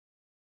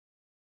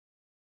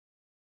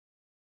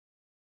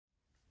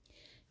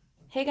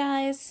Hey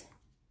guys,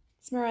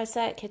 it's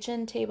Marissa at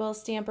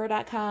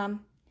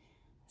kitchentablestamper.com.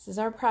 This is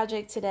our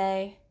project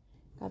today.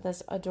 Got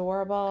this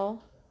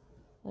adorable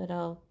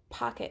little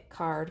pocket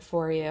card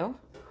for you.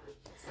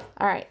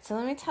 Alright, so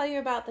let me tell you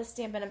about the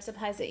Stampin' Up!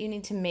 Supplies that you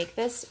need to make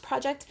this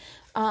project.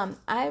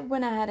 I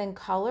went ahead and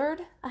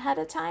colored ahead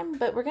of time,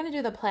 but we're going to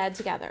do the plaid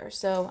together.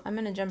 So I'm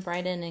going to jump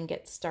right in and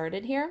get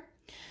started here.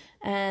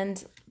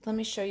 And let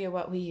me show you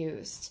what we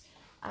used.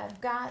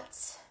 I've got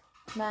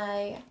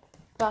my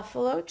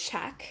buffalo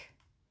check,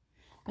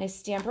 my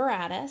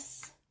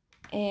Stamparatus,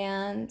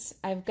 and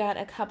I've got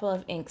a couple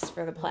of inks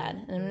for the plaid.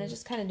 And I'm going to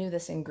just kind of do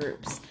this in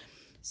groups.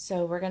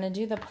 So we're going to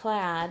do the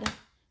plaid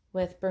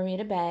with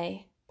Bermuda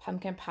Bay,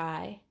 pumpkin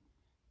pie,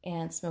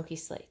 and smoky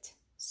slate.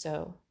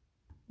 So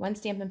 1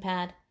 Stampin'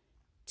 Pad,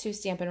 2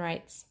 Stampin'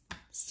 Rights,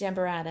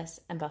 Stamparatus,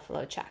 and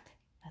buffalo check.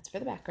 That's for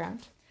the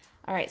background.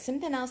 All right,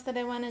 something else that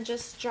I want to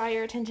just draw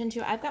your attention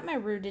to. I've got my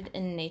Rooted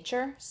in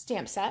Nature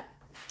stamp set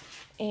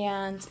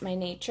and my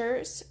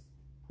Nature's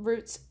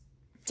Roots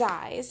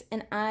dies,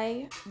 and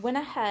I went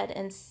ahead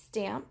and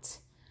stamped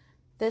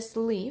this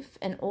leaf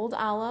in Old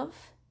Olive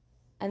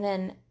and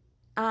then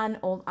on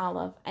Old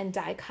Olive and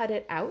die cut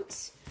it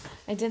out.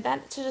 I did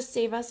that to just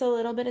save us a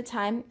little bit of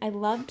time. I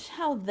loved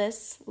how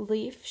this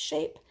leaf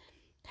shape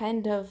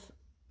kind of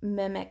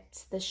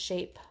mimicked the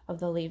shape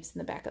of the leaves in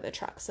the back of the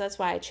truck. So that's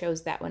why I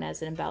chose that one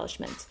as an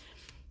embellishment.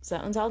 So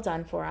that one's all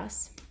done for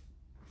us.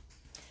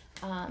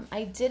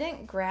 I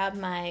didn't grab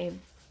my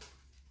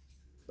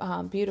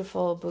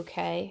beautiful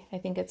bouquet, I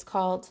think it's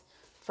called,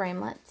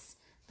 framelits,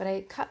 but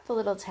I cut the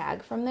little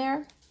tag from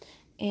there,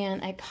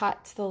 and I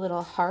cut the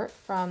little heart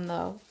from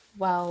the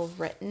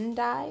well-written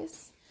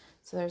dies.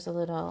 So there's a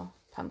little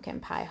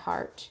pumpkin pie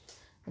heart.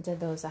 I did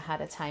those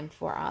ahead of time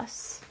for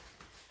us.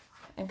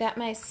 I've got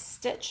my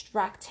stitched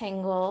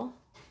rectangle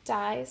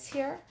dies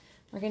here.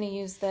 We're going to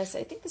use this.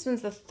 I think this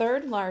one's the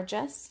 3rd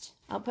largest.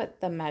 I'll put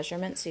the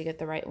measurement so you get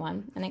the right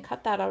one. And I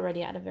cut that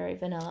already out of Very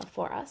Vanilla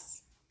for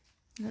us.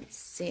 Let's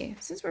see.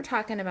 Since we're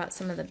talking about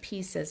some of the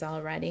pieces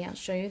already, I'll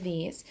show you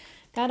these.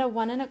 Got a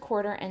 1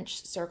 1/4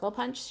 inch circle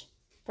punch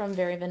from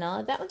Very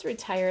Vanilla. That one's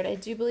retired. I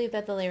do believe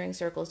that the Layering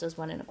Circles does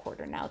 1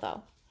 1/4 now,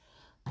 though.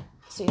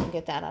 So you can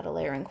get that out of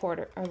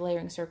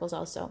Layering Circles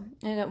also.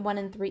 I got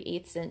 1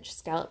 3/8 inch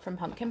scallop from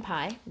Pumpkin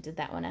Pie. I did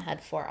that one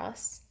ahead for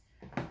us.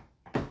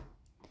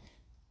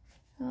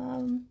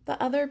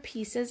 The other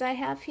pieces I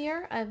have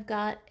here, I've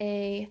got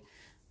a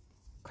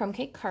crumb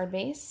cake card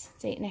base.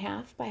 It's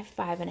 8.5 by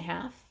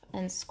 5.5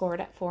 and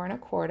scored at 4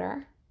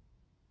 1/4.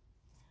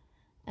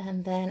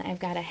 And then I've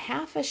got a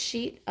half a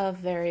sheet of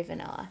Very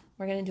Vanilla.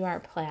 We're going to do our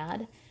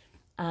plaid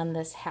on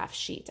this half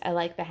sheet. I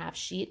like the half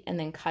sheet and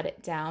then cut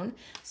it down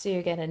so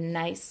you get a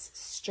nice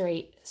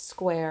straight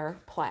square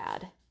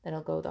plaid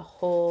that'll go the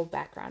whole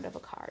background of a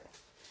card.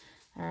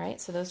 All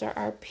right, so those are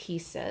our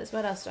pieces.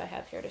 What else do I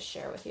have here to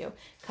share with you?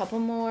 A couple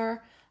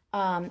more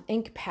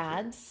ink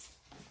pads.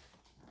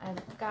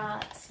 I've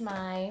got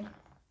my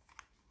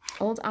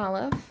Old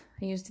Olive.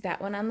 I used that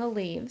one on the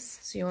leaves,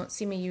 so you won't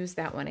see me use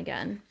that one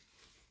again.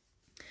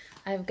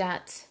 I've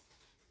got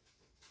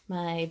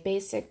my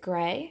Basic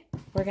Gray.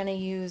 We're going to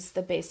use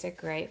the Basic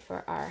Gray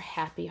for our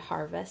Happy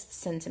Harvest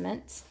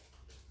sentiment.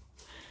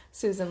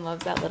 Susan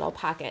loves that little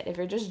pocket. If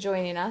you're just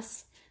joining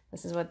us,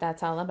 this is what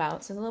that's all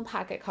about. So a little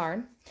pocket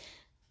card.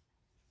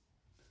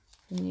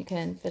 And you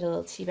can fit a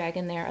little tea bag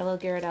in there. A little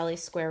Ghirardelli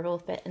square will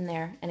fit in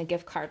there, and a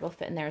gift card will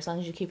fit in there. As long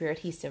as you keep your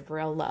adhesive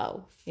real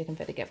low, you can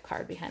fit a gift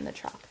card behind the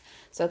truck.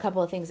 So a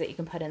couple of things that you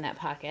can put in that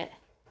pocket.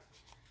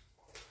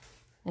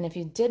 And if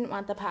you didn't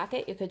want the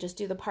pocket, you could just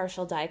do the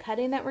partial die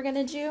cutting that we're going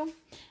to do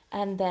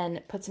and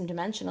then put some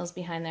dimensionals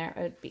behind there.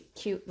 It would be a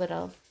cute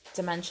little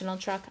dimensional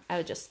truck. I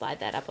would just slide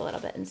that up a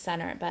little bit and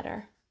center it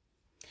better.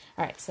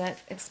 All right, so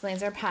that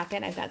explains our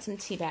pocket. I've got some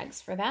tea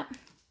bags for that.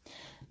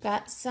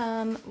 Got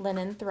some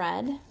linen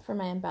thread for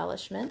my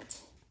embellishment.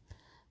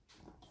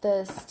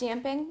 The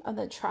stamping of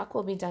the truck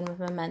will be done with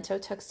Memento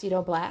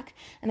Tuxedo Black.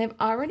 And I've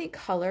already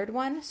colored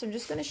one, so I'm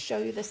just going to show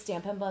you the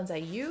Stampin' Blends I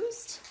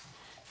used.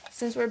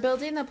 Since we're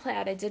building the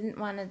plaid, I didn't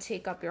want to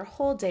take up your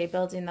whole day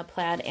building the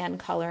plaid and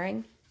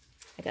coloring.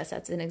 I guess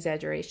that's an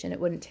exaggeration. It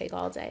wouldn't take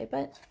all day,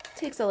 but it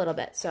takes a little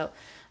bit. So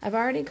I've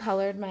already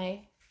colored my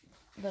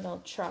little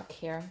truck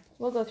here.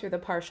 We'll go through the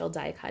partial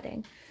die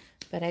cutting.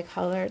 But I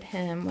colored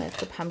him with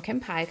the Pumpkin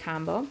Pie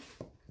combo,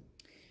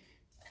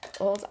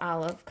 Old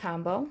Olive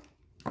combo,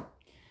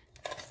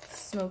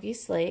 Smoky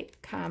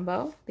Slate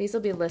combo. These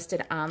will be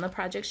listed on the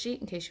project sheet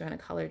in case you want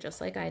to color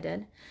just like I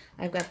did.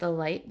 I've got the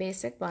light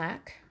Basic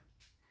Black.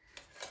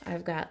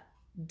 I've got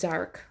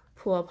dark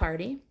Pool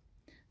Party,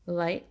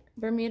 light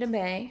Bermuda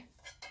Bay,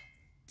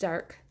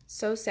 dark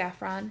So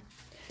Saffron,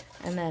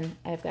 and then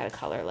I've got a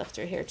color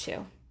lifter here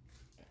too.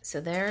 So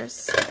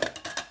there's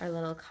our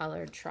little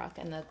colored truck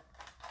and the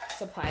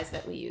supplies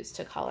that we use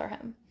to color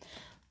him.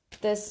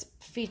 This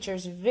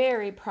features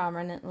very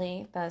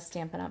prominently the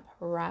Stampin' Up!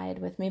 Ride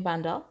With Me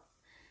bundle.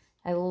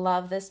 I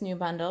love this new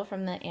bundle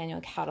from the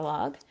annual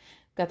catalog.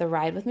 Got the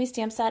Ride With Me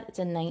stamp set. It's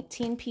a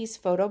 19-piece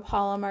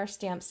photopolymer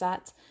stamp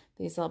set.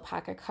 These little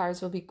pocket cards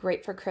will be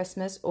great for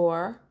Christmas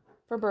or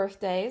for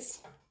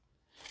birthdays.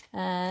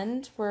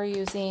 And we're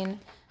using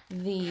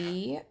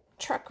the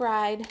truck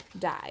ride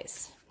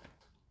dies.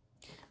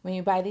 When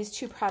you buy these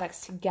two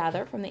products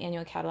together from the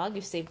annual catalog,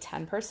 you save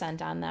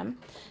 10% on them.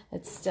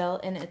 It's still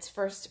in its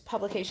first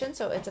publication,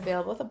 so it's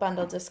available with a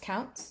bundle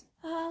discount.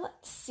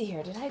 Let's see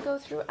here. Did I go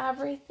through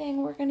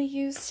everything we're going to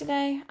use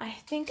today? I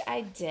think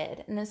I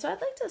did. And so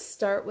I'd like to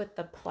start with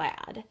the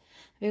plaid. Have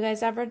you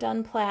guys ever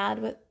done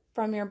plaid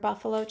from your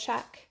buffalo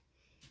check?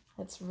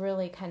 It's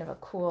really kind of a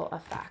cool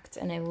effect.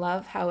 And I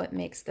love how it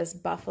makes this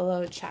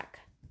buffalo check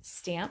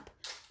stamp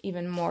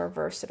even more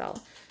versatile.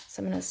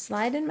 So I'm going to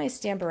slide in my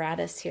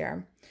Stamparatus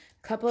here.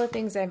 A couple of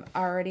things I've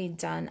already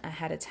done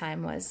ahead of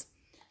time was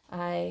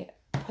I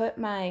put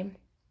my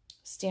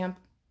stamp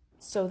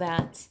so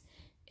that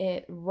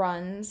it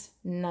runs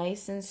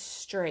nice and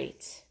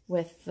straight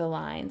with the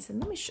lines.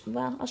 And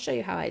I'll show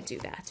you how I do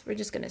that. We're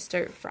just going to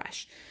start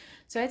fresh.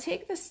 So I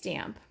take the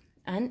stamp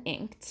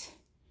uninked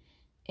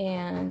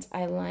and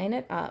I line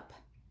it up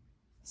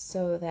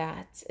so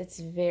that it's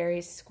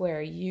very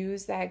square.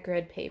 Use that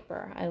grid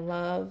paper. I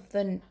love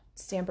the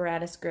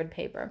Stamparatus grid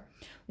paper.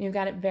 When you've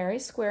got it very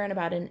square and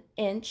about 1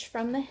 inch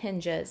from the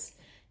hinges,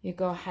 you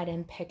go ahead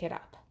and pick it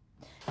up.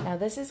 Now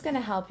this is going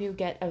to help you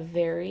get a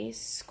very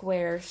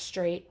square,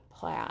 straight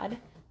plaid,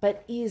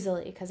 but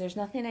easily, because there's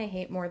nothing I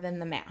hate more than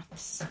the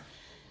maths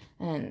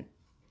and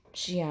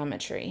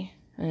geometry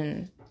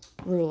and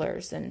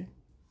rulers and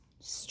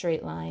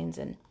straight lines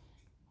and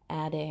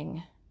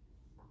adding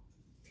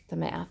the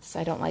maths.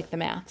 I don't like the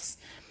maths.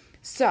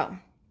 So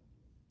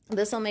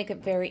this will make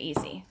it very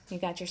easy. You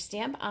got your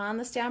stamp on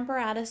the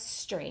Stamparatus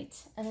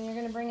straight, and then you're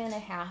going to bring in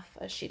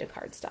a sheet of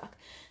cardstock.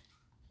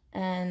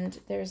 And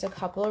there's a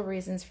couple of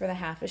reasons for the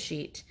half a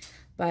sheet,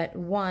 but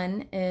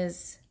one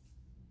is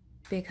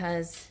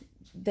because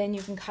then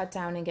you can cut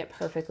down and get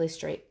perfectly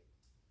straight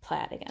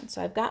plaid again.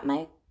 So I've got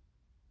my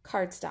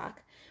cardstock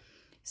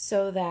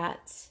so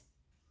that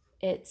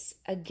it's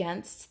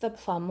against the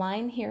plumb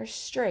line here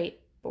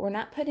straight, but we're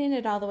not putting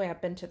it all the way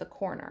up into the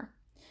corner.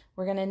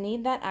 We're going to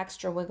need that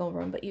extra wiggle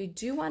room, but you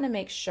do want to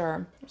make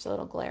sure, there's a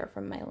little glare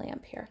from my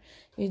lamp here,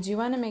 you do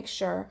want to make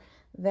sure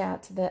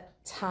that the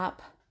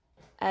top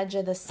edge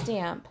of the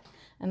stamp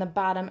and the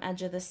bottom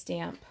edge of the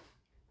stamp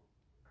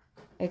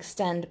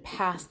extend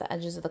past the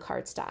edges of the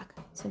cardstock.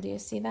 So do you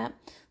see that?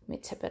 Let me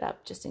tip it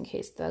up just in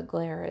case the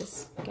glare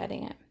is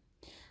getting it.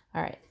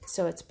 All right,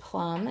 so it's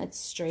plumb, it's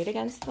straight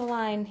against the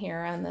line here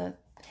on the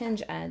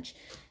hinge edge.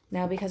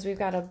 Now because we've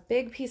got a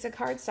big piece of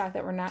cardstock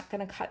that we're not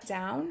going to cut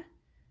down,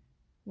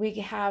 we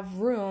have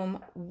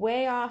room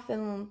way off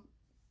in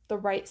the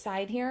right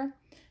side here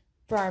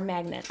for our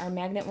magnet. Our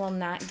magnet will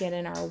not get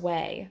in our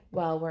way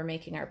while we're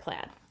making our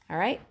plaid. All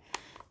right,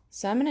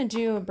 so I'm going to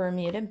do a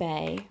Bermuda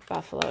Bay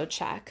buffalo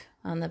check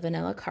on the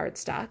vanilla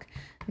cardstock.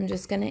 I'm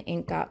just going to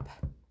ink up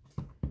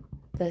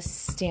the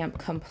stamp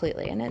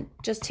completely, and then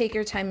just take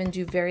your time and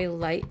do very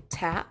light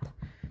tap.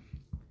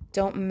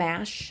 Don't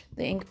mash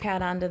the ink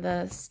pad onto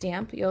the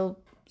stamp. You'll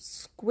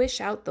squish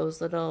out those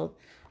little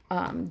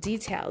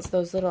details,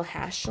 those little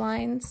hash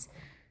lines,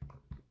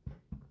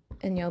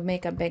 and you'll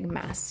make a big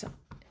mess.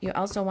 You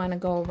also want to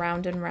go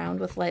round and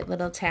round with light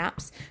little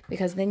taps,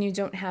 because then you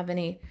don't have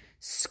any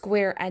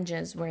square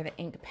edges where the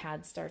ink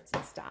pad starts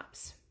and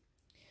stops.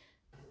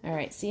 All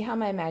right, see how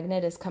my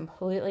magnet is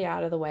completely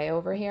out of the way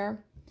over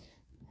here?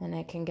 And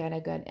I can get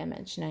a good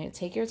image. Now you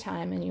take your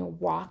time and you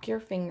walk your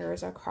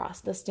fingers across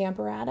the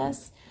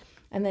Stamparatus,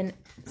 and then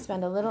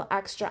spend a little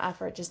extra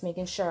effort just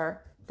making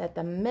sure that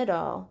the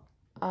middle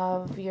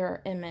of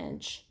your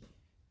image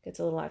gets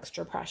a little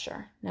extra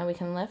pressure. Now we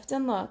can lift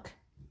and look,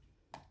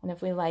 and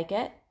if we like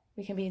it,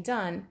 we can be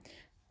done.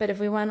 But if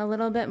we want a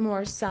little bit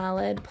more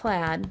solid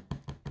plaid,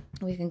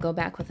 we can go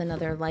back with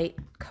another light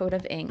coat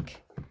of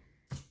ink.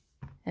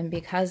 And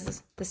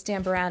because the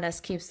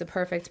Stamparatus keeps the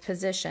perfect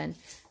position,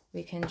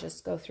 we can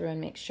just go through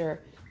and make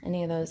sure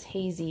any of those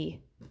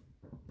hazy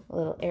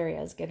little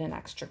areas get an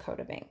extra coat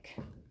of ink.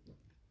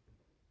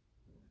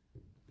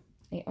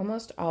 I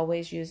almost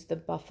always use the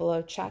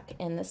buffalo check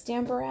in the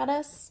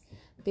Stamparatus,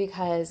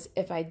 because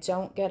if I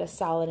don't get a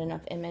solid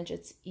enough image,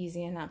 it's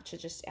easy enough to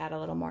just add a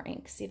little more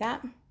ink. See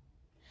that?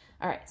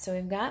 All right, so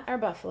we've got our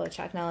buffalo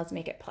check. Now let's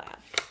make it plaid.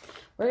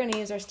 We're going to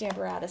use our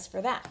Stamparatus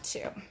for that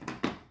too.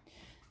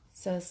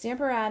 So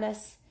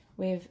Stamparatus,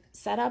 we've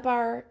set up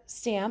our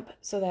stamp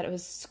so that it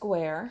was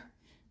square.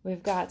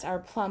 We've got our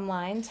plumb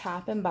line,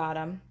 top and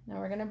bottom. Now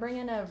we're going to bring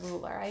in a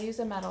ruler. I use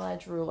a metal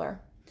edge ruler.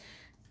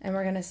 And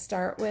we're going to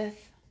start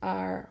with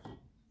our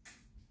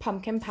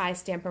pumpkin pie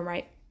stamp, and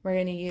we're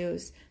going to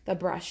use the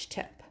brush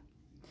tip.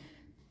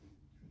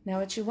 Now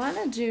what you want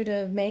to do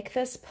to make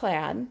this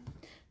plaid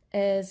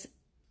is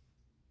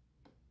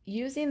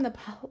using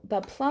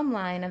the plumb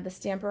line of the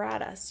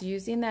Stamparatus,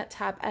 using that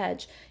top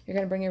edge, you're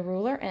going to bring your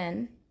ruler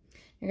in.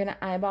 You're going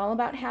to eyeball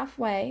about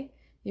halfway.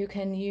 You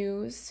can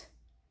use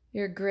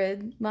your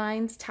grid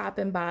lines top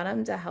and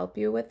bottom to help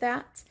you with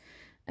that.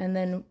 And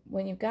then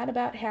when you've got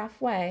about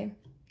halfway,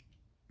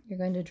 you're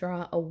going to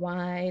draw a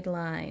wide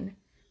line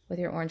with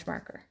your orange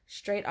marker,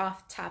 straight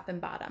off top and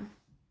bottom.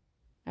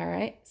 All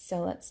right, so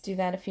let's do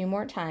that a few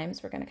more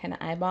times. We're going to kind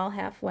of eyeball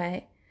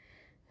halfway,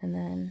 and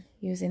then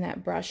using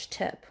that brush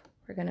tip,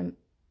 we're going to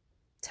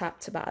top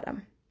to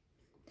bottom.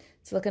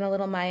 It's looking a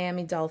little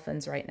Miami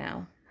Dolphins right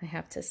now, I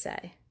have to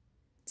say.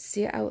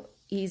 See how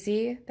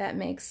easy that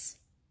makes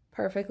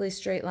perfectly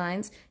straight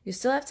lines? You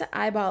still have to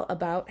eyeball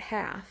about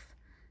half,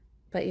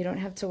 but you don't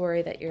have to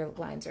worry that your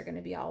lines are going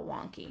to be all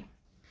wonky.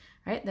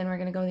 All right, then we're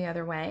going to go the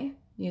other way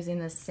using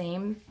the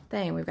same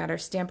thing. We've got our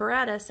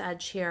Stamparatus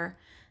edge here,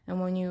 and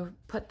when you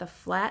put the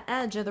flat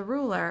edge of the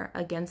ruler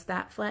against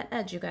that flat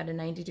edge, you got a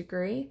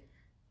 90-degree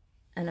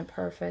and a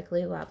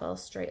perfectly level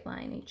straight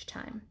line each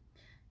time.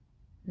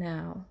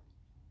 Now,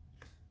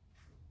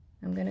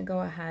 I'm going to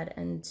go ahead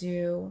and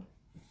do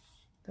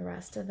the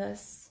rest of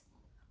this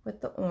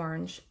with the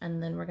orange,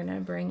 and then we're going to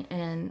bring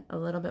in a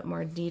little bit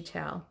more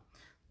detail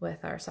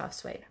with our soft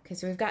suede. Okay,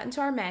 so we've gotten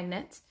to our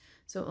magnet.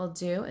 So what we'll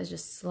do is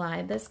just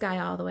slide this guy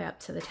all the way up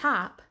to the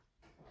top.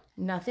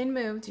 Nothing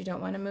moved. You don't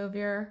want to move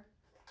your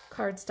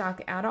cardstock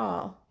at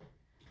all.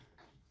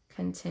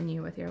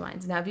 Continue with your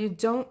lines. Now, if you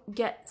don't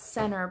get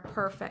center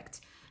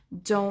perfect,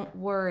 don't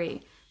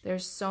worry.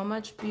 There's so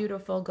much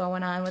beautiful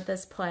going on with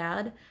this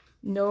plaid.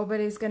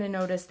 Nobody's going to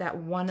notice that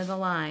one of the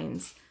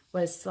lines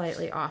was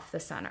slightly off the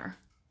center.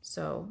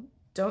 So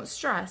don't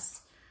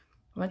stress.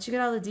 Once you get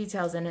all the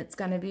details in, it's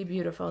going to be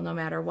beautiful no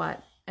matter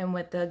what. And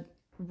with the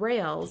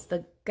rails,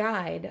 the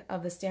guide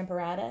of the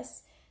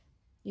Stamparatus,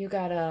 you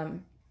got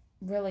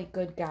really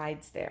good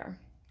guides there.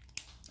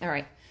 All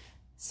right,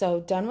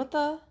 so done with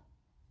the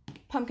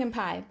pumpkin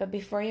pie, but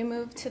before you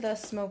move to the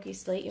smoky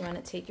slate, you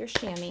want to take your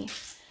chamois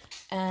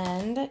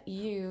and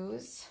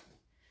use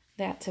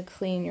that to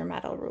clean your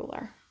metal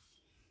ruler.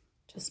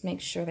 Just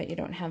make sure that you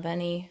don't have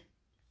any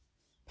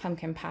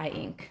pumpkin pie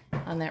ink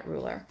on that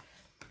ruler.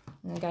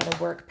 And I've got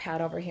a work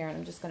pad over here, and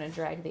I'm just going to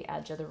drag the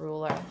edge of the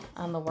ruler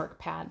on the work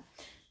pad.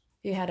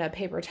 If you had a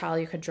paper towel,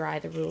 you could dry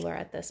the ruler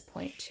at this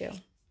point too.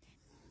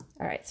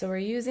 All right, so we're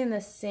using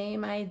the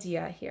same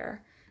idea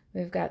here.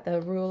 We've got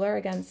the ruler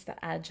against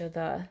the edge of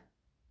the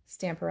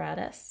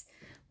Stamparatus,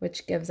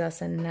 which gives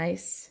us a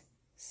nice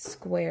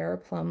square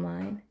plumb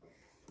line.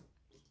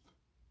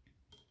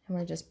 And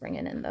we're just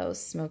bringing in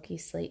those smoky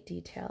slate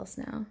details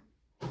now.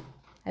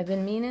 I've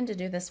been meaning to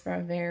do this for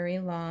a very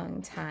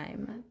long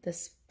time,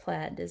 this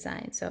plaid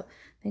design. So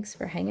thanks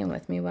for hanging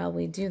with me while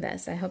we do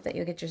this. I hope that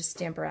you'll get your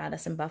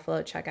Stamparatus and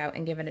Buffalo check out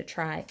and give it a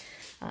try.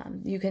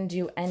 You can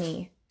do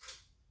any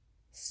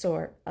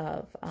sort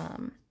of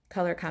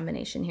color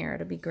combination here.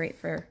 It'll be great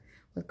for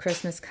with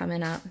Christmas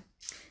coming up.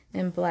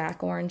 And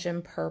black, orange,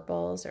 and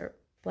purples, or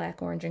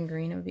black, orange, and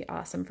green. It would be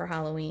awesome for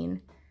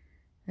Halloween.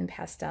 And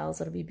pastels,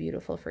 it'll be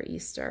beautiful for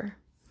Easter.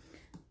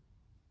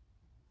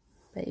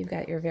 But you've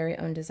got your very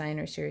own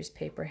designer series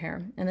paper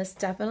here. And this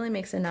definitely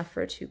makes enough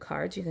for 2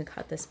 cards. You can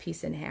cut this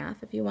piece in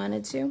half if you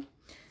wanted to.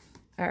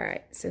 All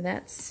right, so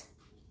that's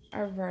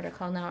our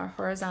vertical. Now our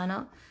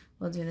horizontal,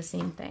 we'll do the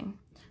same thing.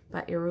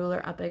 Butt your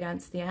ruler up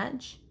against the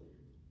edge.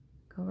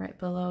 Go right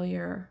below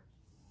your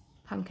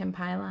pumpkin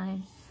pie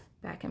line,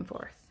 back and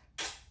forth.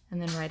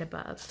 And then right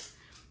above.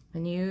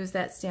 And use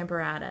that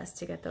Stamparatus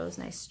to get those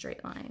nice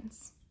straight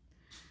lines.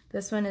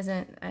 This one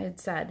isn't, I had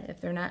said,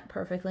 if they're not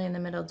perfectly in the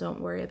middle,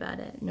 don't worry about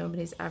it.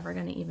 Nobody's ever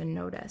going to even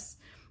notice.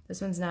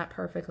 This one's not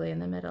perfectly in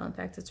the middle. In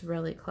fact, it's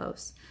really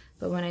close.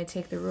 But when I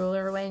take the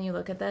ruler away and you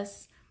look at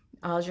this,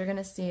 all you're going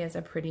to see is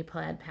a pretty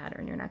plaid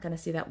pattern. You're not going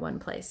to see that one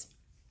place,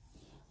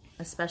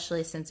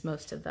 especially since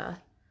most of the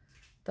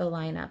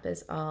lineup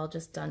is all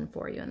just done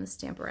for you in the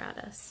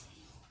Stamparatus.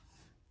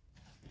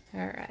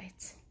 All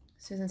right.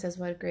 Susan says,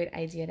 what a great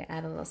idea to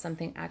add a little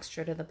something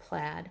extra to the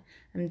plaid.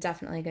 I'm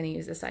definitely going to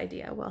use this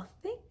idea. Well,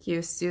 thank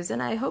you, Susan.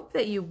 I hope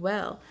that you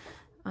will.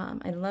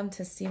 I'd love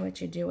to see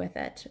what you do with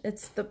it.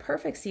 It's the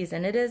perfect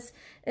season. It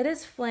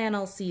is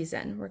flannel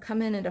season. We're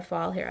coming into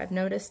fall here. I've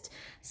noticed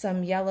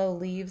some yellow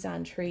leaves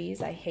on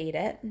trees. I hate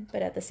it,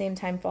 but at the same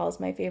time, fall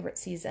is my favorite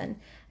season.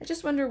 I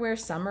just wonder where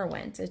summer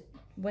went. It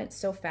went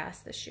so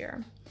fast this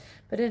year.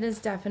 But it is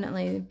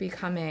definitely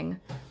becoming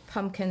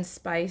pumpkin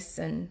spice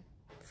and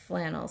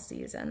flannel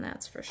season,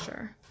 that's for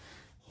sure.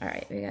 All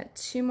right, we got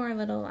 2 more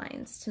little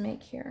lines to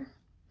make here.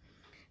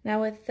 Now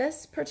with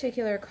this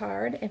particular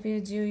card, if you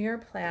do your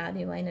plaid,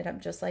 you line it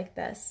up just like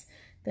this,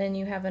 then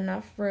you have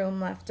enough room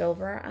left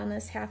over on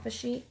this half a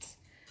sheet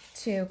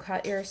to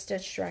cut your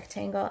stitched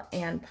rectangle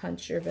and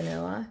punch your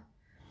vanilla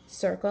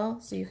circle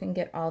so you can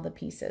get all the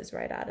pieces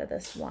right out of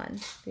this one.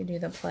 If you do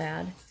the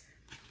plaid,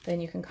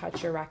 then you can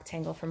cut your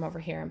rectangle from over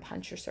here and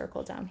punch your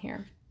circle down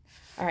here.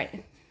 All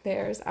right.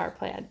 There's our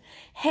plaid.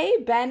 Hey,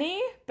 Benny.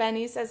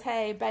 Benny says,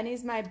 hey,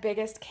 Benny's my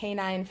biggest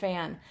canine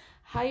fan.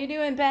 How you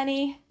doing,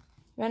 Benny? You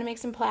want to make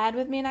some plaid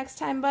with me next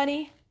time,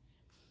 buddy?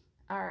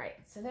 All right,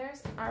 so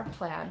there's our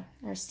plaid,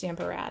 our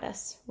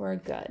Stamparatus. We're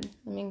good.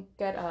 Let me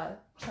get a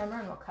trimmer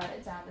and we'll cut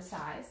it down to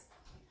size.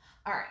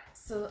 All right,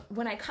 so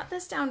when I cut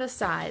this down to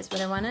size, what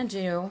I want to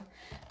do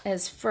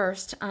is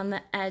first on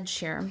the edge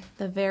here,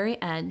 the very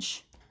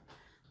edge,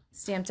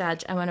 stamped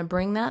edge, I want to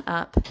bring that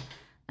up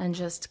and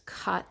just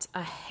cut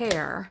a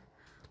hair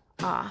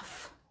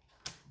off.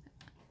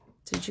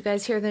 Did you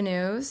guys hear the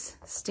news?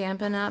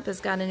 Stampin' Up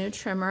has got a new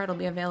trimmer. It'll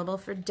be available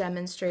for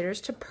demonstrators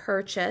to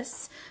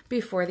purchase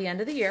before the end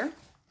of the year.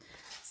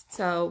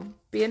 So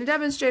being a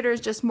demonstrator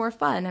is just more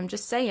fun. I'm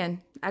just saying.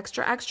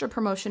 Extra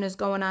promotion is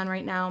going on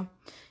right now.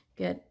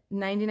 Get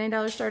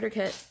 $99 starter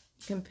kit.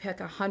 You can pick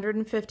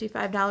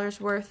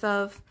 $155 worth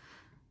of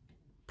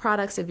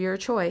products of your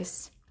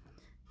choice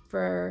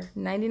for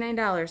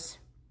 $99.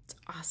 It's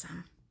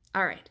awesome.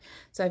 All right,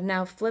 so I've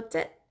now flipped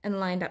it and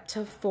lined up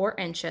to 4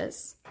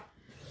 inches.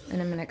 And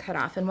I'm going to cut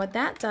off. And what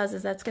that does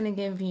is that's going to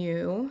give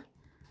you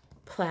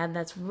plaid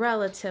that's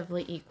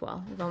relatively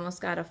equal. You've almost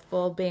got a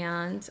full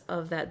band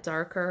of that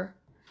darker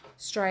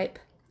stripe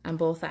on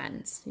both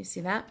ends. You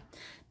see that?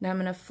 Now I'm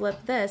going to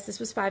flip this. This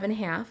was 5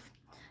 1/2.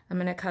 I'm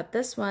going to cut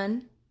this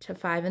one to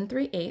 5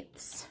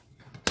 3/8.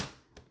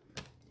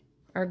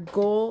 Our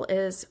goal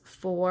is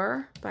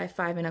 4 by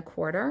 5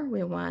 1/4.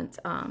 We want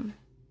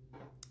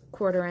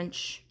 1/4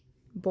 inch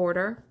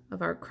border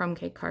of our crumb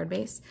cake card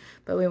base,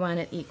 but we want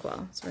it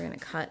equal. So we're going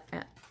to cut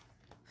at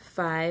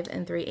 5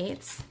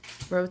 3/8,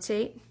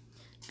 rotate,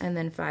 and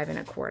then 5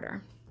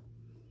 1/4.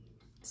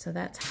 So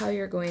that's how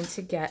you're going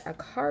to get a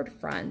card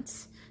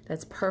front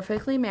that's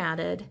perfectly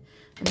matted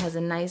and has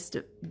a nice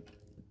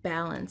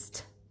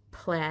balanced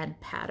plaid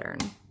pattern.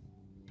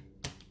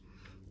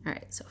 All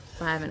right, so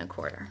 5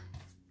 1/4.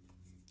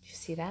 You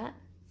see that?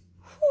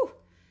 Whew, I'm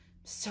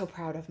so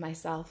proud of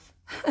myself.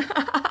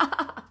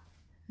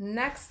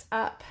 Next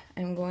up,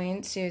 I'm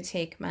going to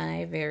take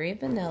my very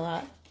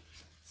vanilla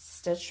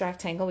stitched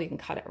rectangle. We can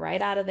cut it right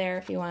out of there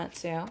if you want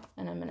to.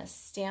 And I'm going to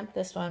stamp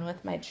this one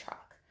with my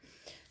chalk.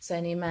 So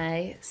I need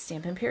my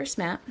Stampin' Pierce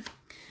mat,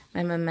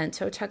 my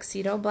Memento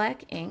Tuxedo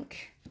black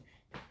ink.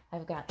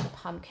 I've got the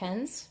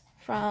pumpkins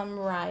from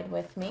Ride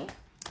With Me.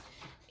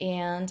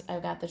 And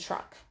I've got the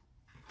truck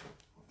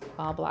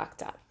all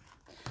blocked up.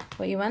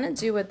 What you want to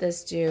do with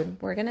this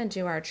dude, we're going to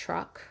do our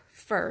truck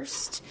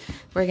first.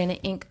 We're going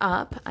to ink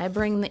up. I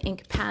bring the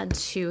ink pad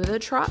to the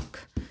truck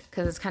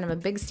because it's kind of a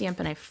big stamp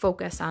and I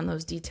focus on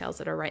those details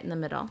that are right in the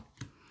middle.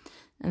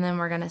 And then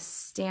we're going to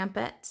stamp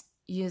it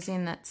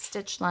using that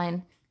stitch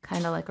line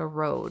kind of like a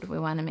road. We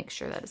want to make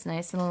sure that it's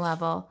nice and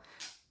level,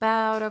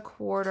 about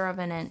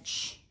 1/4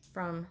 inch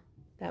from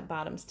that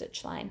bottom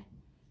stitch line.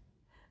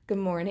 Good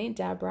morning,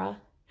 Deborah.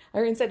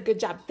 Irene said, good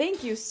job.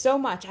 Thank you so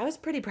much. I was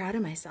pretty proud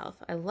of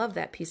myself. I love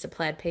that piece of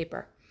plaid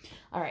paper.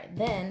 All right,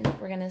 then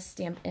we're going to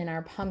stamp in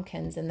our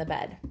pumpkins in the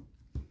bed.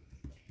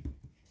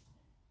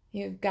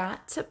 You've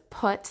got to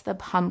put the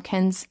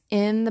pumpkins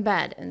in the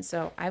bed. And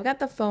so I've got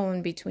the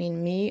phone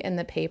between me and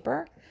the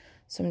paper.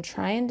 So I'm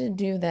trying to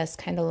do this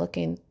kind of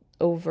looking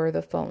over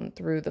the phone,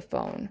 through the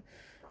phone.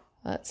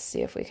 Let's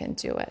see if we can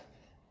do it.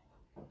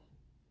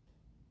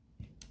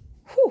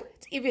 Whew,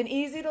 it's even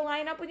easy to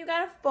line up when you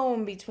got a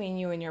phone between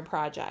you and your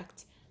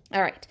project.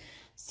 All right,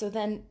 so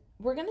then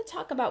we're going to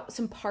talk about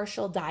some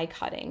partial die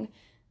cutting.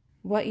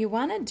 What you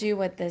want to do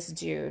with this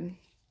dude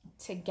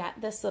to get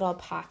this little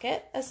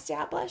pocket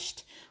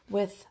established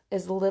with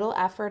as little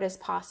effort as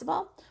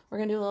possible, we're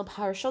going to do a little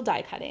partial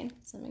die cutting.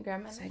 So let me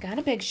grab my... So I got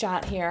a big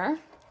shot here.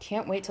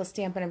 Can't wait till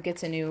Stampin' Up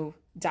gets a new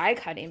die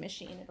cutting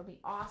machine. It'll be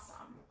awesome.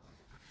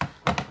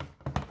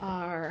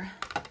 Our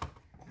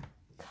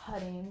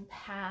cutting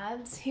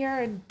pads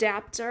here,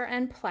 adapter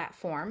and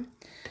platform.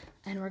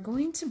 And we're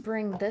going to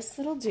bring this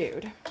little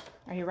dude.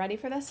 Are you ready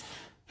for this?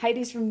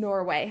 Heidi's from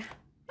Norway.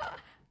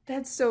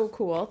 That's so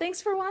cool.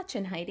 Thanks for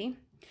watching, Heidi.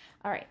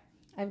 All right,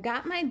 I've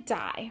got my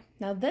die.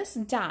 Now this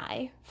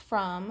die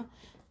from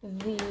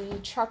the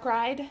Truck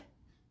Ride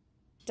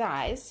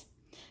dies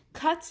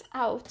cuts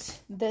out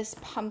this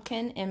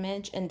pumpkin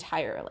image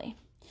entirely.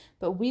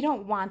 But we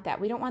don't want that.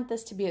 We don't want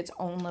this to be its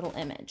own little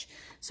image.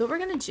 So what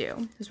we're going to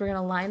do is we're going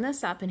to line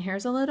this up. And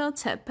here's a little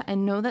tip. I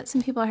know that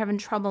some people are having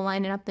trouble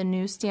lining up the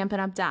new Stampin'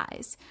 Up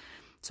dies.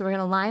 So we're going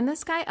to line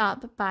this guy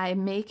up by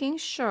making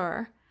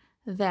sure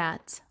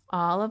that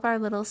all of our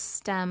little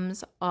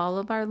stems, all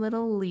of our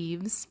little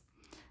leaves,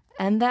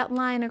 and that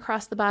line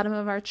across the bottom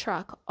of our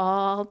truck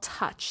all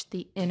touch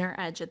the inner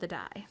edge of the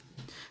die.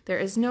 There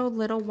is no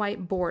little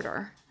white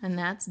border, and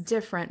that's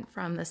different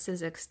from the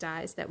Sizzix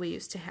dies that we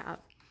used to have.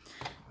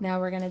 Now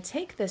we're going to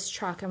take this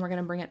truck and we're going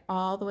to bring it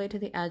all the way to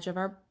the edge of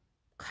our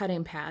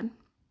cutting pad.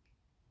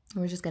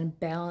 We're just going to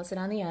balance it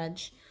on the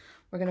edge.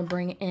 We're going to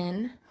bring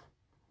in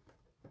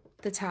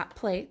the top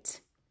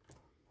plate.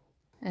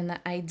 And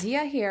the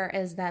idea here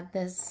is that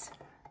this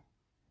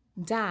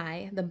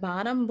die, the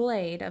bottom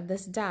blade of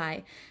this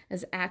die,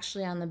 is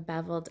actually on the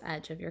beveled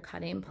edge of your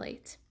cutting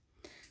plate.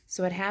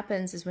 So what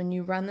happens is when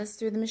you run this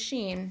through the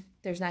machine,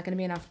 there's not going to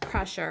be enough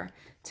pressure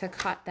to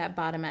cut that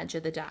bottom edge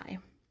of the die.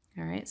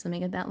 All right, so let me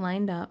get that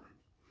lined up.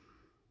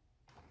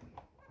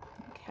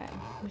 Okay,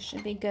 we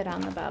should be good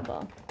on the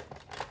bevel.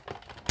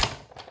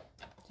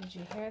 Did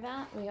you hear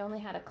that? We only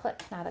had a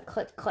click, not a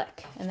click,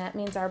 click. And that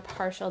means our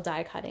partial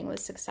die cutting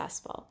was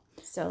successful.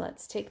 So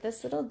let's take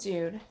this little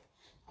dude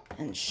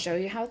and show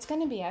you how it's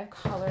going to be. I've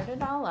colored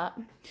it all up.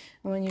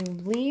 And when you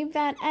leave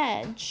that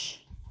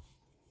edge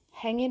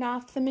hanging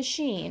off the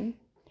machine,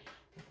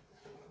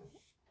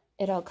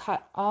 it'll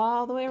cut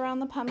all the way around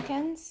the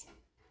pumpkins,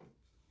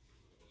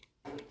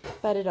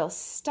 but it'll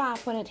stop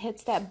when it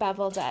hits that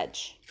beveled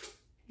edge.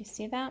 You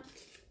see that?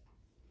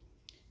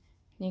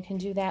 You can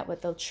do that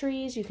with the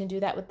trees, you can do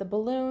that with the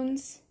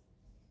balloons.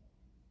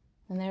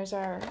 And there's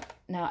our,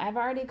 now I've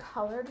already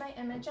colored my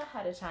image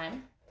ahead of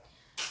time,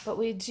 but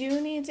we do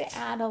need to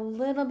add a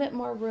little bit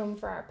more room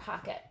for our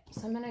pocket.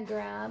 So I'm gonna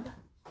grab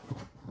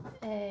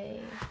a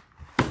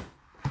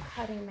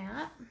cutting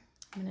mat.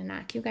 I'm gonna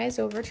knock you guys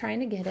over trying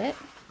to get it.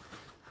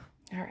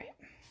 All right.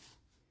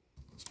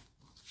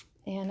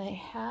 And I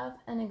have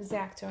an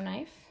X-Acto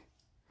knife.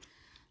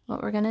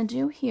 What we're gonna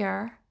do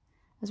here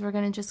is we're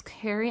gonna just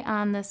carry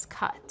on this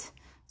cut.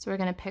 So we're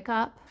gonna pick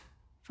up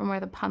from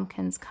where the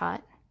pumpkin's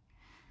cut,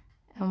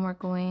 and we're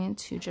going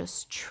to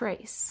just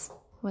trace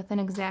with an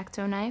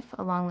X-Acto knife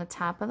along the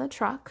top of the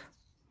truck.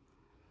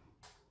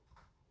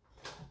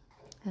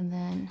 And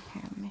then,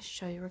 here, let me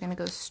show you. We're gonna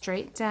go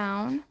straight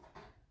down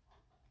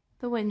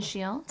the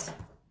windshield.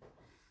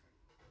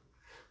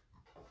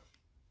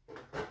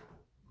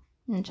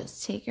 And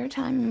just take your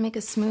time and make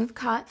a smooth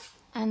cut,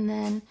 and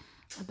then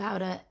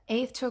about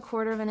 1/8 to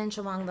 1/4 of an inch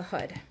along the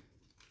hood.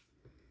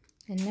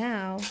 And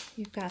now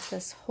you've got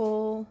this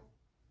whole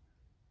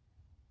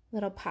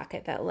little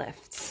pocket that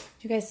lifts.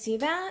 Do you guys see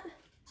that?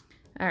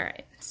 All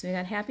right, so we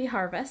got Happy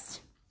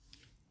Harvest.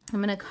 I'm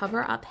gonna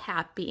cover up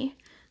Happy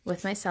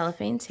with my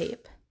cellophane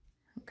tape.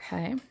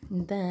 Okay,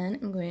 and then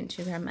I'm going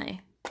to grab my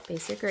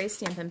basic gray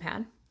Stampin'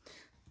 pad.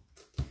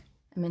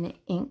 I'm gonna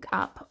ink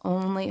up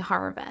only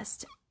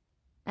Harvest,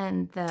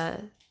 and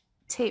the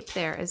tape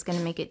there is gonna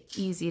make it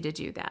easy to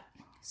do that.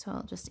 So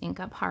I'll just ink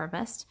up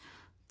Harvest,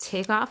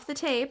 take off the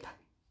tape,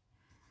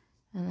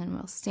 and then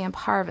we'll stamp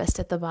Harvest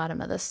at the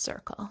bottom of this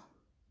circle.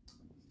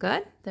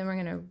 Good, then we're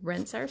gonna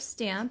rinse our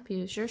stamp,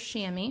 use your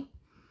chamois,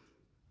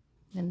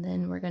 and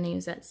then we're gonna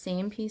use that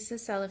same piece of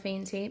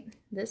cellophane tape.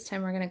 This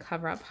time we're gonna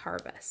cover up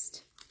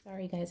Harvest.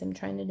 Sorry guys, I'm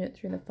trying to do it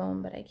through the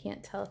phone, but I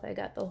can't tell if I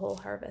got the whole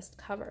Harvest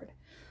covered.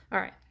 All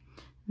right,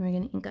 and we're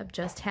gonna ink up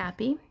just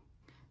Happy,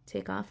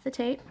 take off the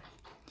tape,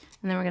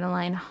 and then we're gonna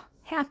line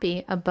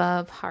Happy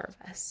above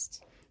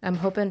Harvest. I'm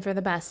hoping for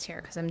the best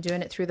here because I'm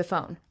doing it through the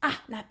phone.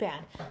 Ah, not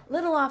bad.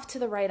 Little off to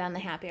the right on the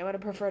Happy. I would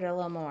have preferred it a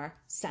little more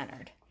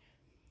centered.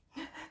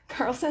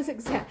 Carol says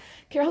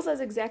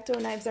X-Acto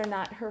knives are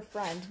not her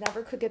friend.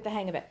 Never could get the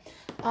hang of it.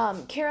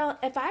 Carol,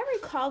 if I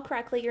recall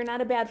correctly, you're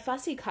not a bad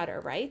fussy cutter,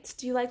 right?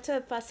 Do you like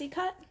to fussy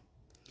cut?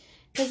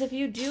 Because if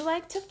you do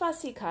like to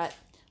fussy cut,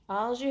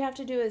 all you have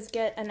to do is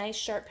get a nice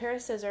sharp pair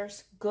of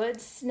scissors, good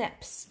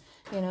snips.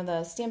 You know,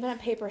 the Stampin' Up!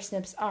 Paper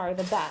snips are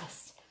the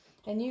best.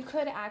 And you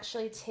could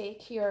actually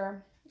take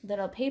your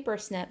little paper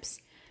snips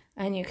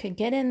and you could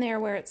get in there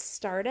where it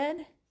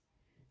started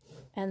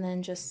and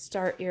then just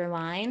start your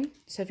line.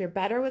 So if you're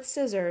better with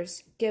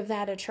scissors, give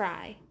that a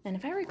try. And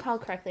if I recall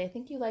correctly, I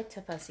think you like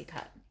to fussy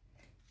cut.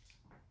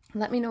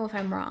 Let me know if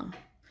I'm wrong.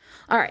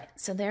 All right,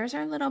 so there's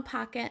our little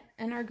pocket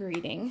and our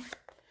greeting.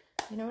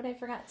 You know what, I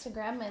forgot to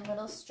grab my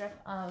little strip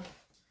of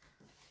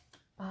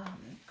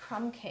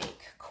crumb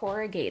cake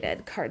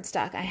corrugated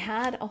cardstock. I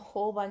had a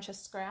whole bunch of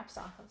scraps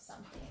off of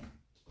something.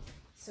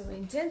 So we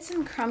did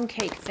some crumb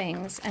cake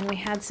things and we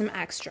had some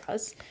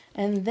extras.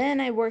 And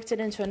then I worked it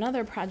into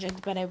another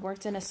project, but I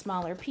worked in a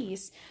smaller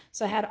piece.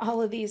 So I had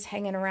all of these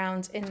hanging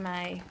around in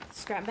my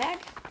scrap bag.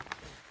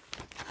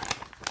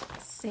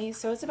 See,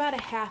 so it's about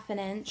 1/2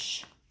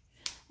 inch.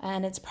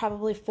 And it's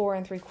probably 4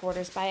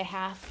 3/4 by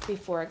 1/2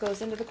 before it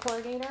goes into the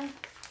corrugator.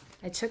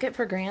 I took it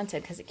for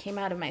granted because it came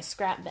out of my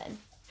scrap bin.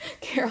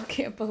 Carol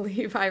can't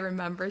believe I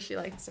remember she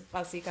likes to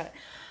fussy cut.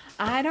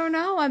 I don't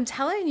know. I'm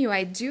telling you,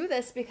 I do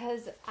this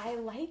because I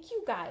like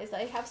you guys.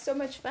 I have so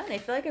much fun. I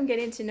feel like I'm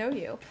getting to know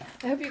you.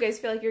 I hope you guys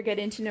feel like you're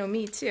getting to know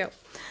me too.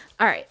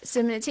 All right, so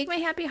I'm going to take my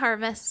Happy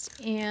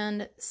Harvest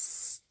and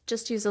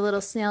just use a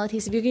little snail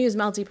adhesive. You can use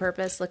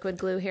multi-purpose liquid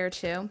glue here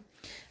too. And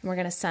we're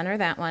going to center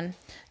that one.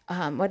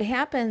 What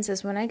happens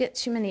is when I get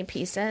too many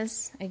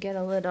pieces, I get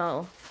a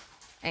little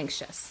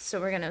anxious.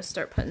 So we're going to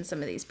start putting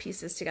some of these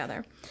pieces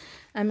together.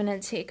 I'm going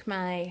to take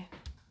my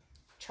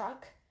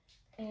truck,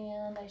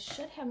 and I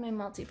should have my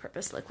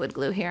multi-purpose liquid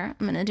glue here.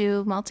 I'm going to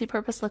do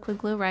multi-purpose liquid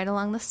glue right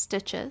along the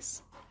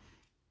stitches.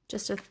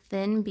 Just a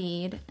thin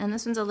bead. And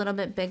this one's a little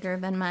bit bigger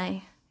than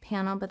my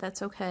panel, but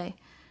that's okay.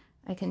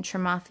 I can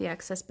trim off the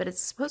excess, but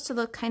it's supposed to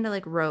look kind of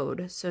like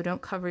road, so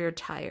don't cover your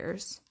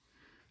tires.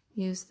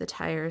 Use the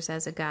tires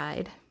as a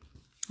guide.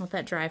 Let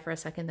that dry for a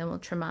second, then we'll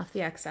trim off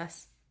the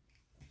excess.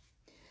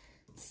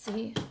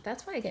 See,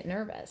 that's why I get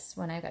nervous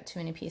when I've got too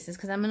many pieces,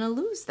 because I'm going to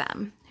lose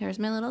them. Here's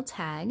my little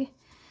tag,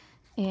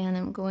 and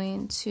I'm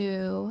going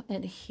to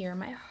adhere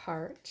my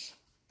heart.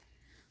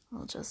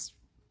 I'll just,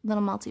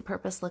 little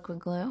multi-purpose liquid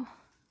glue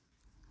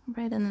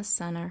right in the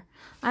center.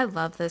 I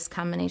love this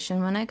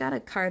combination. When I got a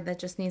card that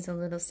just needs a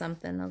little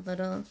something, a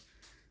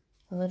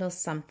little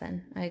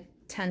something, I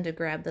tend to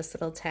grab this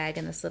little tag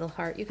and this little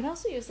heart. You can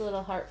also use a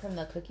little heart from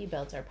the Cookie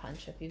Builder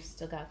punch if you've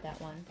still got that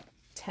one.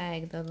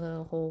 Tag, the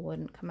little hole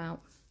wouldn't come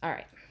out. All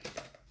right.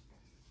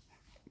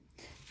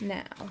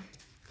 Now,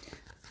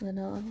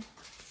 little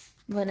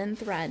linen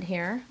thread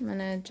here. I'm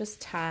gonna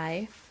just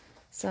tie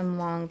some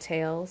long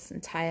tails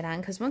and tie it on,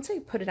 because once I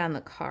put it on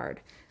the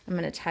card, I'm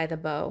gonna tie the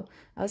bow.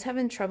 I was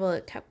having trouble,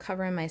 it kept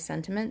covering my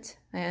sentiment.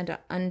 I had to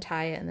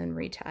untie it and then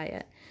retie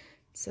it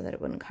so that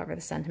it wouldn't cover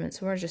the sentiment.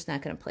 So we're just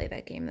not gonna play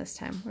that game this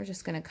time. We're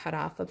just gonna cut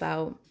off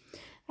about,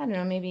 I don't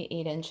know, maybe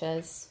 8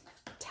 inches,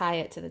 tie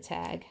it to the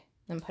tag,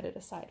 then put it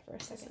aside for a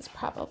second. It's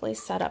probably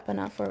set up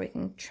enough where we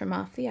can trim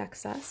off the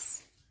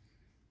excess.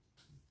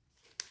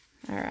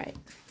 All right,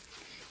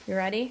 you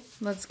ready?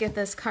 Let's get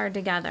this card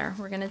together.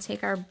 We're gonna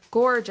take our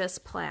gorgeous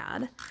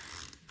plaid.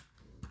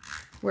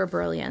 We're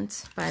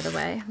brilliant, by the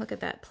way. Look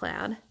at that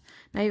plaid.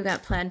 Now you've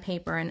got plaid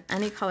paper in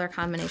any color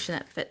combination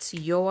that fits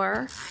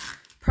your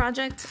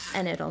project,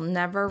 and it'll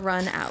never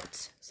run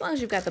out. As long as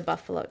you've got the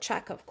buffalo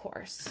check, of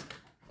course.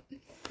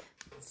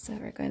 So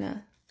we're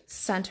gonna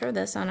center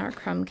this on our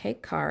crumb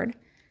cake card.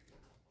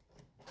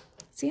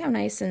 See how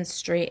nice and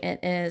straight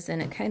it is,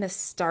 and it kind of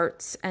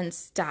starts and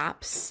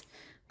stops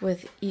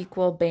with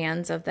equal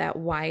bands of that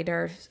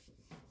wider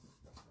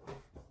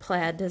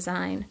plaid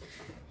design.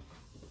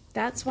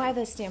 That's why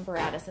the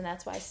Stamparatus, and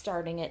that's why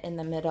starting it in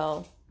the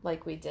middle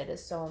like we did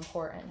is so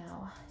important.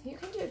 Now, you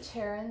can do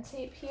tear and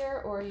tape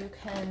here, or you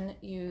can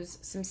use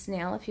some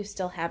snail if you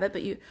still have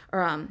it,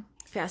 or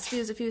fast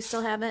fuse if you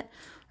still have it,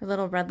 or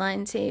little red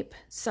line tape,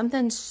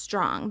 something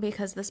strong,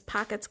 because this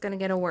pocket's gonna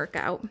get a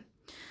workout.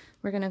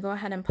 We're gonna go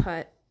ahead and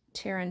put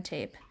tear and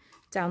tape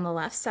down the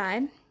left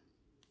side,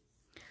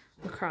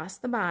 across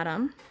the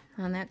bottom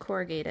on that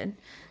corrugated.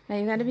 Now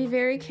you got to be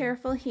very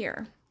careful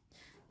here.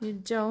 You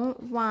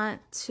don't want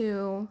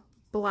to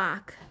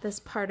block this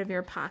part of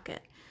your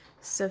pocket.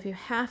 So if you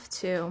have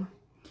to,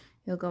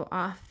 you'll go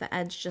off the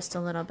edge just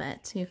a little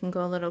bit. You can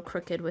go a little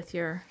crooked with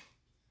your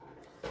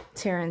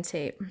tear and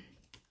tape.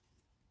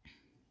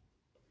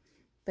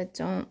 But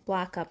don't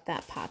block up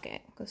that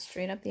pocket. Go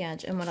straight up the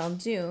edge. And what I'll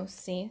do,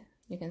 see,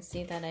 you can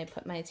see that I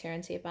put my tear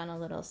and tape on a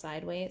little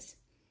sideways.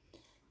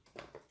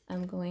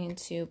 I'm going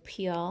to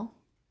peel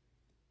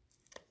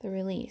the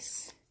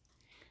release.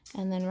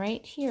 And then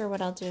right here,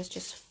 what I'll do is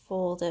just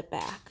fold it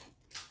back.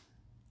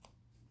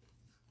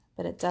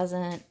 But it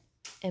doesn't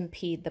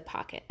impede the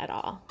pocket at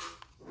all.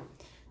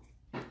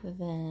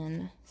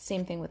 Then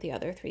same thing with the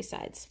other 3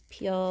 sides.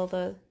 Peel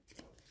the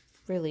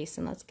release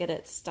and let's get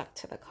it stuck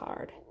to the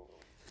card.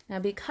 Now,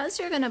 because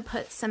you're going to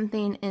put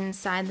something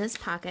inside this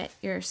pocket,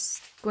 you're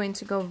going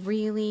to go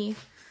really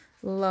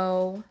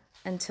low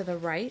and to the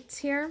right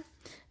here.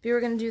 If you were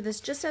going to do this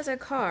just as a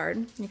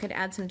card, you could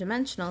add some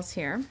dimensionals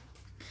here.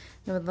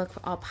 It would look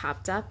all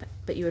popped up,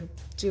 but you would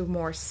do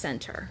more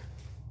center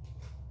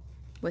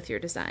with your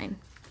design.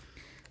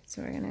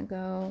 So we're going to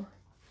go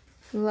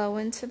low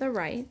and to the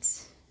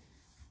right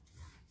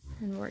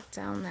and work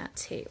down that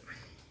tape.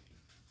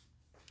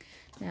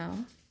 Now,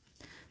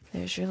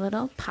 there's your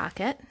little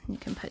pocket. You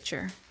can put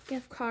your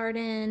gift card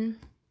in,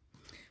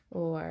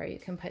 or you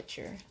can put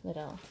your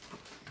little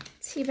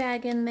tea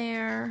bag in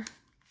there.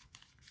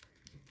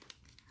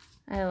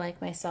 I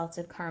like my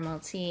salted caramel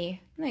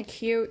tea. Isn't that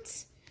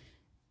cute?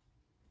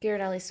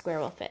 Ghirardelli square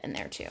will fit in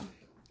there too.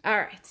 All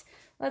right,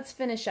 let's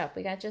finish up.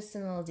 We got just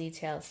some little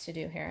details to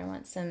do here. I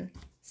want some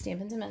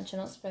Stampin'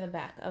 Dimensionals for the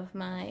back of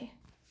my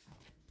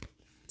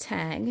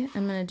tag.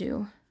 I'm gonna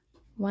do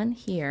one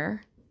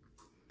here,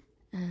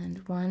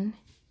 and one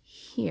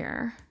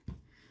here,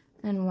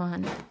 and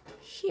one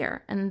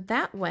here. And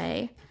that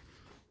way,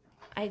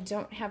 I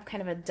don't have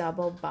kind of a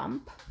double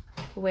bump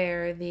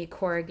where the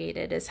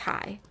corrugated is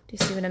high. Do you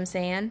see what I'm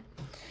saying?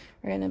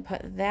 We're going to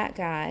put that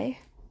guy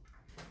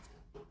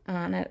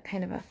on at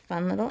kind of a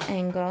fun little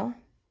angle.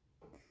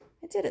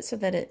 I did it so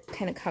that it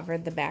kind of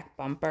covered the back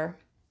bumper.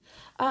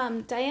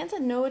 Diane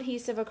said no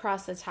adhesive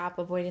across the top,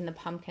 avoiding the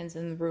pumpkins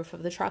and the roof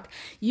of the truck.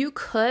 You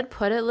could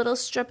put a little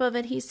strip of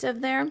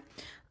adhesive there.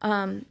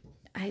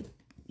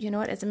 You know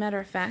what, as a matter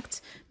of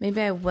fact,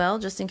 maybe I will,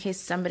 just in case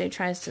somebody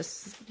tries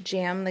to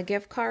jam the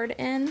gift card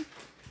in.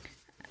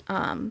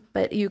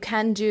 But you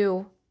can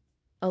do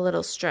a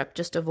little strip,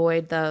 just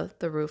avoid the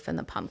roof and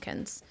the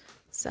pumpkins.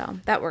 So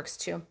that works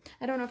too.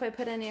 I don't know if I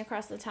put any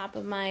across the top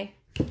of my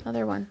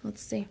other one.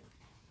 Let's see.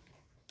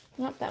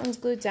 Nope, that one's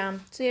glued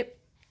down. So yep,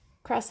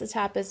 across the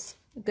top is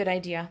a good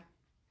idea.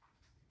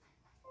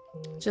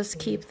 Just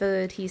keep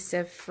the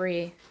adhesive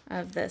free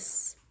of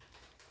this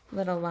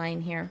little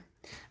line here.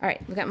 All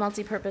right, we've got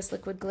multi-purpose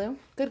liquid glue.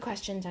 Good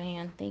question,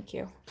 Diane. Thank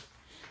you.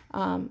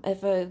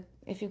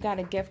 If you've got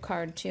a gift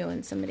card too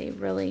and somebody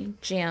really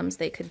jams,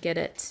 they could get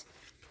it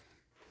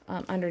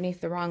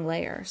underneath the wrong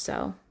layer.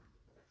 So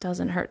it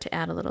doesn't hurt to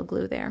add a little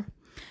glue there.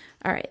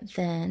 All right,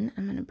 then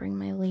I'm going to bring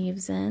my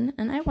leaves in,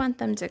 and I want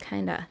them to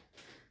kind of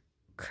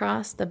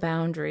cross the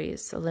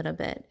boundaries a little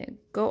bit.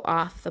 Go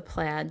off the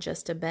plaid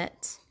just a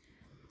bit.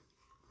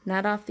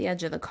 Not off the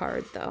edge of the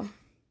card though.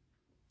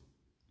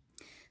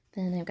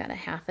 Then I've got a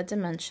half a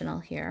dimensional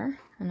here,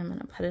 and I'm going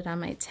to put it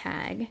on my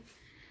tag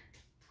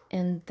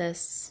in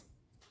this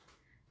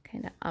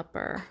kind of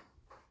upper.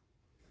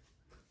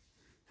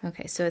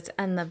 Okay, so it's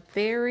on the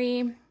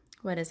very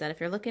what is that? If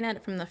you're looking at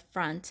it from the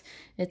front,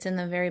 it's in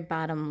the very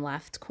bottom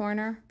left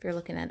corner. If you're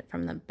looking at it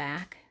from the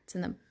back, it's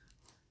in the,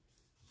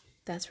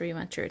 that's where you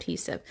want your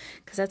adhesive,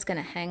 because that's going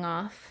to hang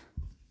off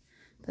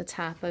the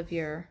top of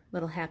your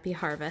little happy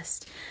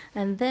harvest.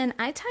 And then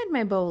I tied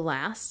my bow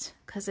last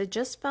because I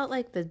just felt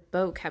like the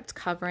bow kept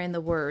covering the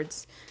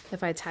words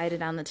if I tied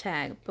it on the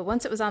tag. But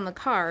once it was on the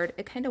card,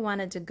 it kind of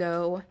wanted to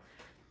go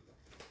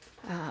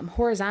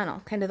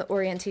horizontal, kind of the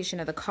orientation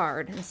of the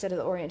card instead of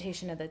the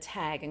orientation of the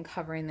tag and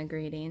covering the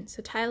greeting.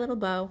 So tie a little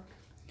bow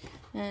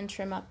and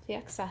trim up the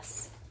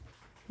excess.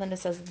 Linda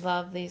says,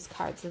 love these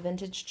cards. The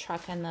vintage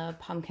truck and the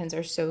pumpkins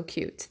are so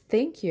cute.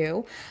 Thank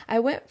you. I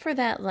went for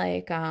that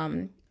like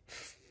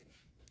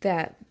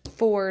that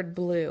Ford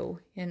blue,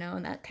 you know,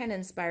 and that kind of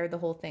inspired the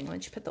whole thing. When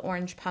she put the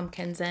orange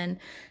pumpkins in,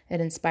 it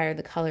inspired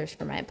the colors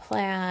for my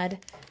plaid.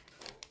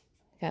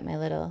 Got my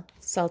little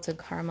salted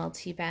caramel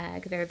tea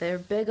bag. They're their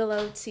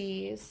Bigelow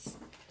teas.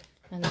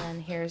 And then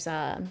here's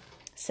a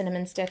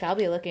cinnamon stick. I'll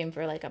be looking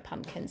for like a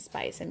pumpkin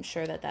spice. I'm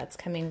sure that that's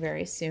coming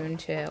very soon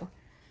too.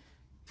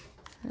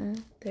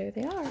 There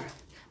they are.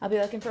 I'll be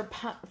looking for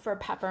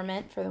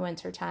peppermint for the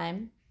winter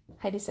time.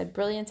 Heidi said,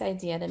 brilliant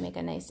idea to make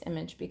a nice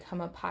image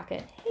become a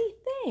pocket. Hey,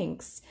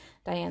 thanks.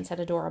 Diane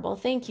said, adorable.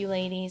 Thank you,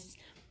 ladies.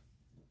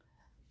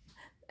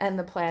 And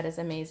the plaid is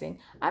amazing.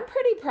 I'm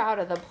pretty proud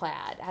of the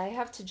plaid. I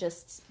have to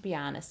just be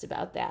honest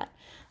about that.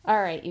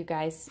 All right, you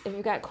guys, if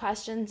you've got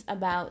questions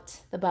about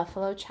the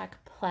buffalo check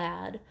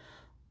plaid,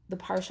 the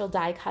partial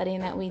die cutting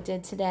that we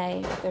did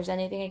today, if there's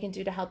anything I can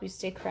do to help you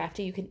stay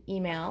crafty, you can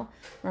email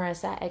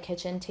Marisa at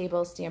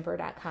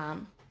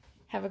kitchentablestamper.com.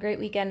 Have a great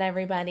weekend,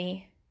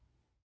 everybody.